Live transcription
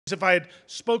If I had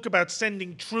spoke about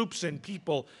sending troops and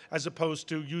people as opposed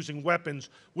to using weapons,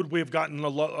 would we have gotten a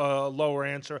lower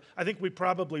answer? I think we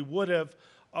probably would have.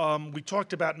 We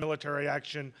talked about military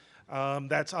action.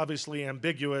 That's obviously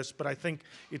ambiguous, but I think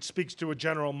it speaks to a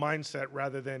general mindset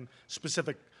rather than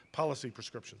specific policy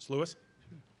prescriptions. Lewis?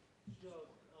 Joe,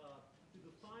 do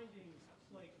the findings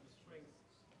play to the strengths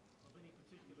of any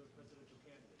particular presidential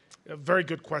candidate? A very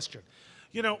good question.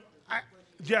 You know,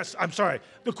 yes, I'm sorry.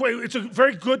 It's a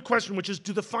very good question, which is,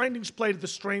 do the findings play to the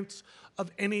strengths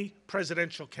of any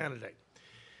presidential candidate?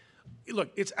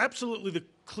 Look, it's absolutely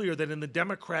clear that in the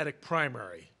Democratic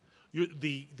primary,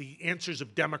 the answers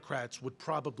of Democrats would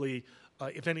probably,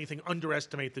 if anything,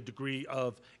 underestimate the degree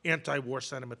of anti-war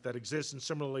sentiment that exists. And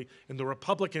similarly, in the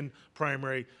Republican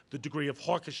primary, the degree of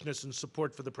hawkishness and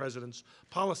support for the president's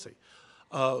policy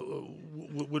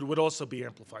would also be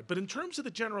amplified. But in terms of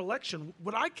the general election,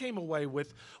 what I came away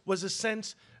with was a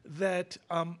sense that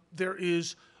there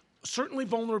is certainly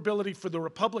vulnerability for the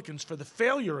Republicans for the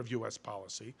failure of U.S.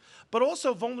 policy, but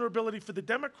also vulnerability for the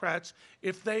Democrats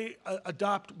if they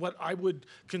adopt what I would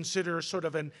consider sort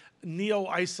of a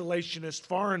neo-isolationist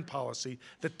foreign policy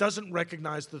that doesn't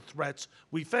recognize the threats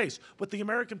we face. What the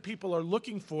American people are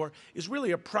looking for is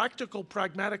really a practical,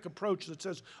 pragmatic approach that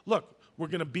says, look, we're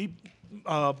going to be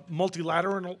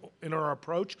multilateral in our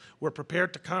approach. We're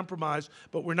prepared to compromise,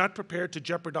 but we're not prepared to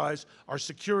jeopardize our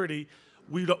security.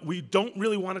 We don't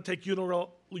really want to take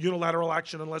unilateral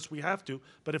action unless we have to,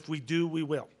 but if we do, we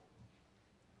will.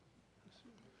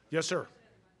 Yes, sir.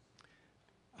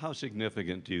 How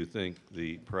significant do you think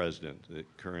the president, the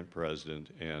current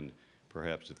president, and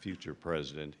perhaps the future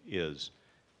president is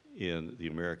in the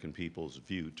American people's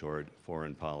view toward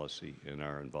foreign policy and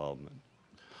our involvement?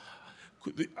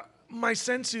 My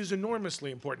sense is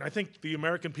enormously important. I think the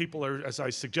American people are, as I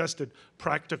suggested,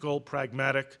 practical,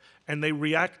 pragmatic, and they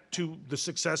react to the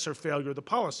success or failure of the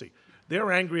policy.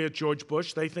 They're angry at George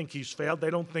Bush. They think he's failed. They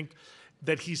don't think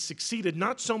that he's succeeded,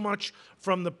 not so much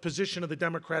from the position of the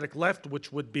Democratic left,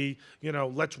 which would be, you know,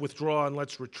 let's withdraw and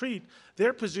let's retreat.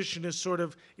 Their position is sort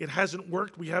of, it hasn't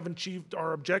worked, we haven't achieved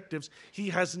our objectives, he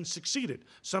hasn't succeeded.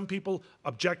 Some people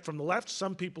object from the left,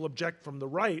 some people object from the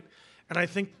right, and I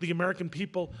think the American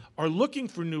people are looking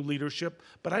for new leadership,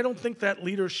 but I don't think that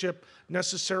leadership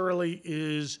necessarily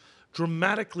is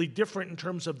dramatically different in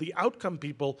terms of the outcome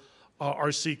people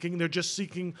are seeking. They're just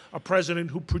seeking a president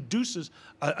who produces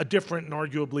a different and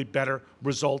arguably better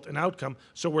result and outcome,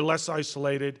 so we're less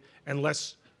isolated and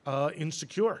less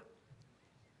insecure.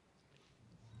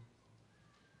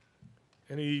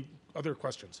 Any other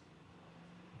questions?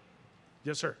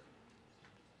 Yes, sir.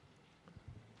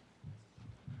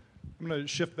 I'm going to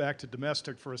shift back to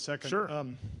domestic for a second. Sure.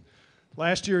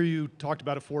 Last year you talked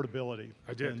about affordability.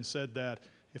 I did. And said that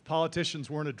if politicians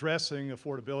weren't addressing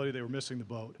affordability, they were missing the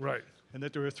boat. Right. And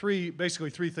that there were basically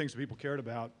three things that people cared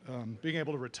about: being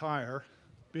able to retire,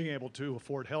 being able to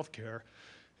afford health care,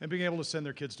 and being able to send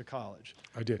their kids to college.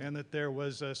 I did. And that there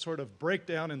was a sort of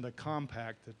breakdown in the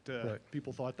compact that Right.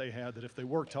 people thought they had, that if they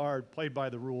worked hard, played by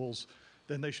the rules,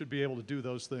 then they should be able to do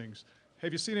those things.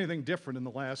 Have you seen anything different in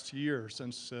the last year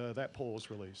since that poll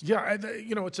was released? Yeah,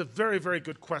 you know, it's a very, very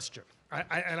good question.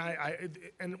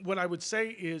 And what I would say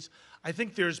is, I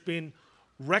think there's been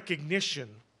recognition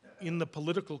in the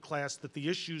political class that the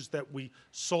issues that we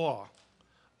saw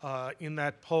in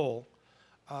that poll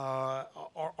are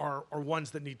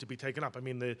ones that need to be taken up. I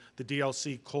mean, the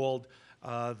DLC called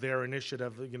their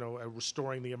initiative, you know,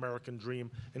 Restoring the American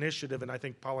Dream initiative, and I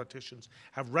think politicians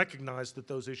have recognized that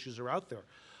those issues are out there.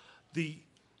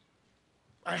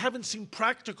 I haven't seen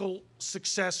practical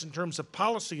success in terms of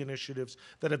policy initiatives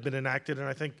that have been enacted, and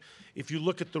I think if you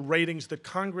look at the ratings that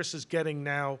Congress is getting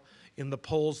now in the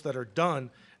polls that are done,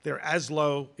 they're as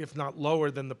low, if not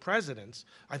lower, than the president's,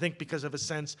 I think because of a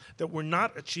sense that we're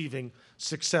not achieving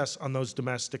success on those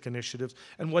domestic initiatives.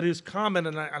 And what is common,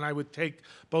 and I would take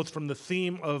both from the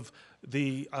theme of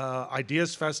the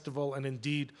Ideas Festival and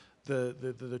indeed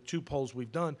the two polls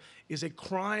we've done, is a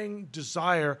crying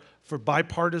desire for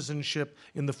bipartisanship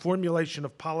in the formulation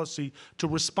of policy to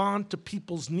respond to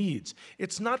people's needs.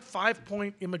 It's not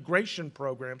 5-point immigration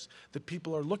programs that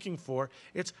people are looking for.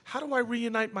 It's how do I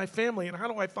reunite my family and how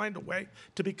do I find a way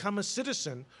to become a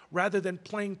citizen rather than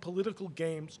playing political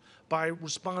games by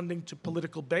responding to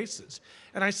political bases.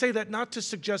 And I say that not to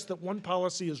suggest that one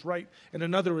policy is right and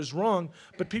another is wrong,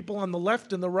 but people on the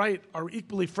left and the right are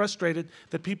equally frustrated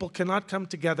that people cannot come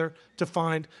together to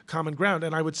find common ground.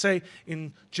 And I would say,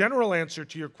 in general answer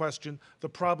to your question, the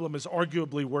problem is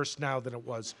arguably worse now than it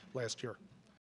was last year.